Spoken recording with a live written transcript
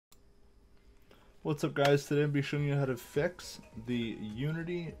What's up guys, today I'll be showing you how to fix the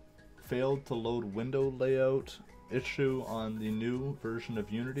Unity failed to load window layout issue on the new version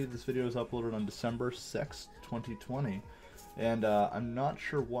of Unity. This video is uploaded on December 6th, 2020, and I'm not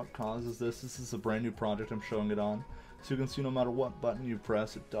sure what causes this. This is a brand new project I'm showing it on. So you can see no matter what button you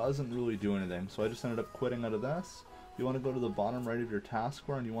press, it doesn't really do anything. So I just ended up quitting out of this. You want to go to the bottom right of your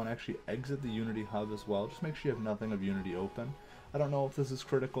taskbar and you want to actually exit the Unity hub as well. Just make sure you have nothing of Unity open. I don't know if this is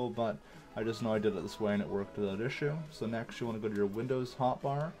critical, but I just know I did it this way and it worked without issue. So next you want to go to your Windows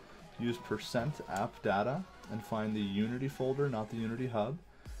hotbar, use %appdata and find the Unity folder, not the Unity hub.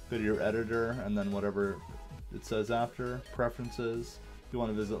 Go to your editor and then whatever it says after, preferences, you want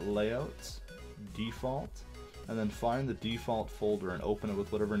to visit layouts, default, and then find the default folder and open it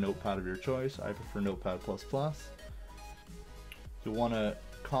with whatever notepad of your choice. I prefer Notepad++. You'll want to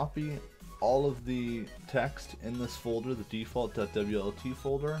copy all of the text in this folder, the default.wlt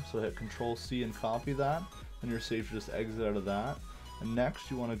folder, so hit Control-C and copy that, and you're safe to just exit out of that. And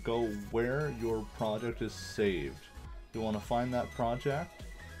next you want to go where your project is saved. You want to find that project,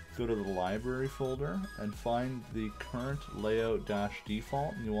 go to the library folder, and find the current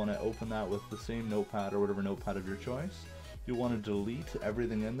layout-default, and you want to open that with the same notepad or whatever notepad of your choice. You want to delete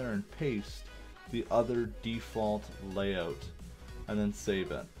everything in there and paste the other default layout, and then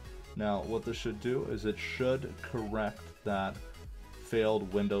save it. Now what this should do is it should correct that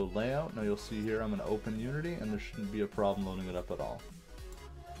failed window layout. Now you'll see here I'm going to open Unity and there shouldn't be a problem loading it up at all.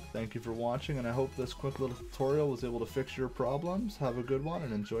 Thank you for watching, and I hope this quick little tutorial was able to fix your problems. Have a good one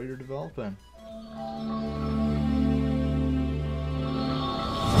and enjoy your developing.